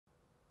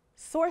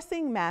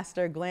Sourcing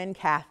master Glenn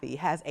Cathy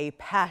has a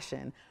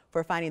passion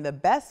for finding the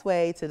best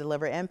way to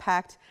deliver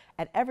impact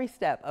at every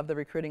step of the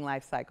recruiting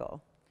life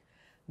cycle.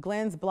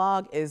 Glenn's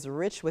blog is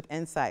rich with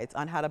insights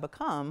on how to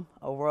become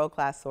a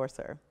world-class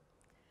sourcer.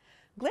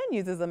 Glenn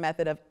uses a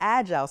method of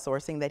agile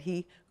sourcing that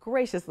he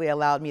graciously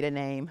allowed me to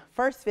name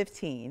First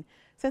 15,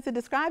 since it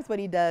describes what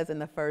he does in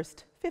the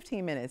first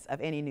 15 minutes of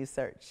any new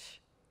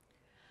search.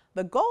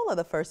 The goal of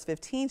the First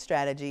 15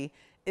 strategy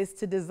is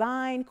to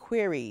design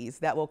queries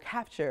that will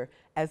capture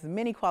as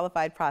many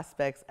qualified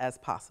prospects as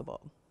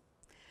possible.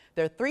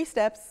 There are 3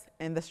 steps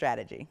in the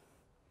strategy.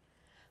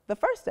 The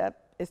first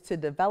step is to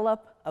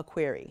develop a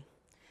query.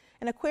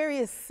 And a query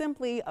is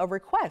simply a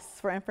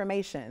request for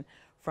information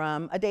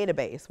from a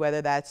database,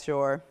 whether that's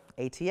your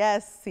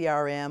ATS,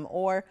 CRM,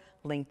 or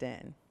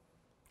LinkedIn.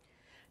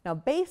 Now,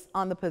 based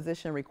on the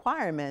position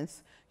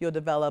requirements, you'll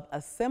develop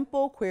a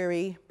simple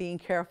query, being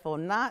careful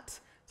not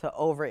to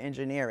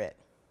over-engineer it.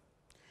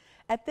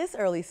 At this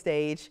early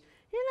stage,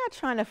 you're not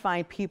trying to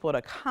find people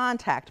to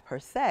contact per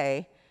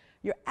se,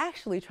 you're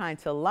actually trying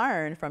to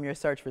learn from your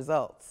search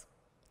results.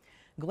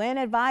 Glenn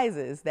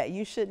advises that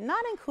you should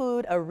not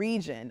include a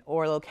region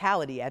or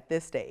locality at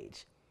this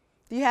stage.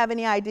 Do you have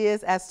any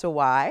ideas as to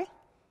why?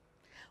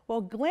 Well,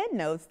 Glenn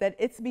notes that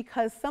it's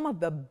because some of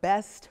the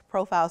best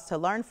profiles to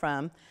learn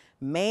from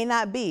may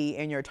not be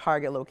in your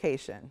target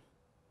location.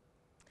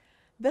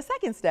 The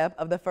second step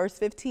of the First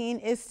 15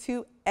 is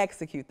to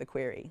execute the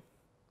query.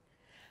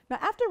 Now,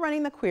 after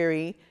running the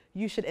query,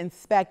 you should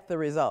inspect the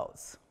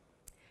results.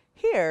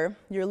 Here,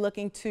 you're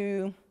looking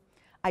to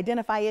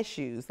identify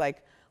issues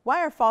like, why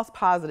are false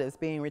positives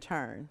being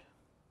returned?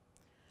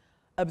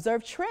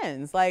 Observe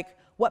trends like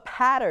what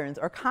patterns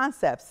or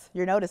concepts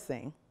you're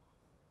noticing.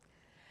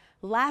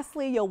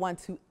 Lastly, you'll want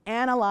to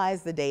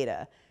analyze the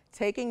data,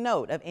 taking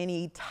note of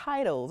any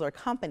titles or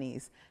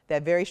companies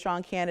that very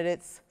strong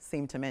candidates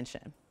seem to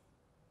mention.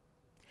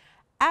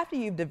 After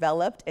you've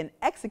developed and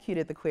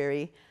executed the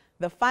query,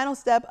 the final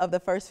step of the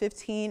First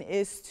 15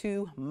 is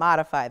to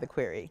modify the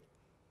query.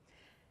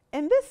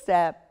 In this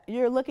step,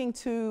 you're looking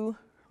to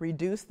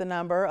reduce the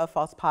number of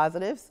false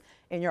positives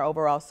in your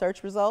overall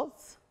search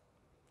results,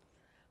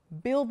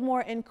 build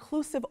more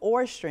inclusive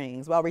OR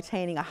strings while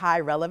retaining a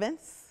high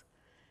relevance,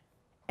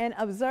 and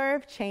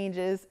observe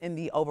changes in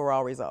the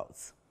overall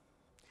results.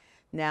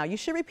 Now, you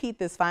should repeat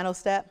this final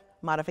step,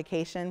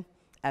 modification,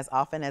 as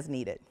often as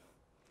needed.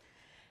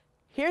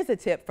 Here's a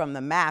tip from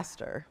the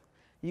master.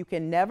 You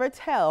can never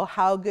tell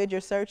how good your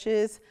search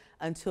is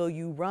until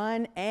you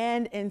run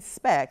and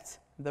inspect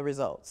the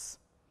results.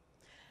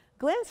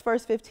 Glenn's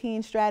First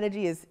 15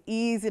 strategy is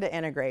easy to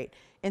integrate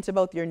into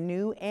both your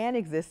new and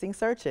existing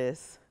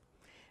searches.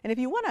 And if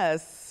you want to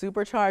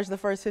supercharge the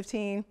First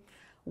 15,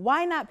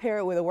 why not pair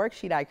it with a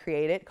worksheet I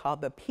created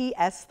called the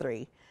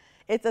PS3?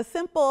 It's a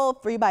simple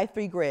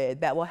 3x3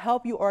 grid that will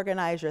help you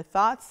organize your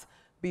thoughts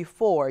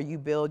before you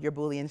build your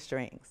Boolean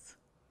strings.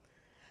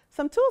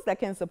 Some tools that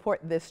can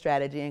support this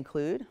strategy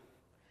include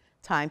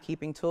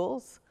timekeeping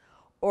tools,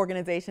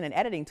 organization and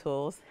editing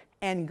tools,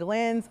 and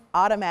Glenn's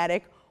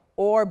automatic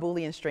or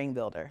Boolean string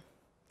builder.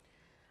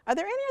 Are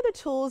there any other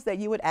tools that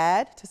you would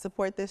add to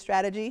support this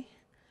strategy?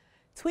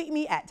 Tweet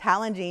me at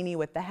TalentGenie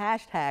with the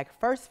hashtag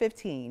First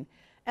 15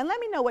 and let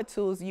me know what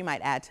tools you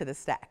might add to the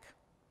stack.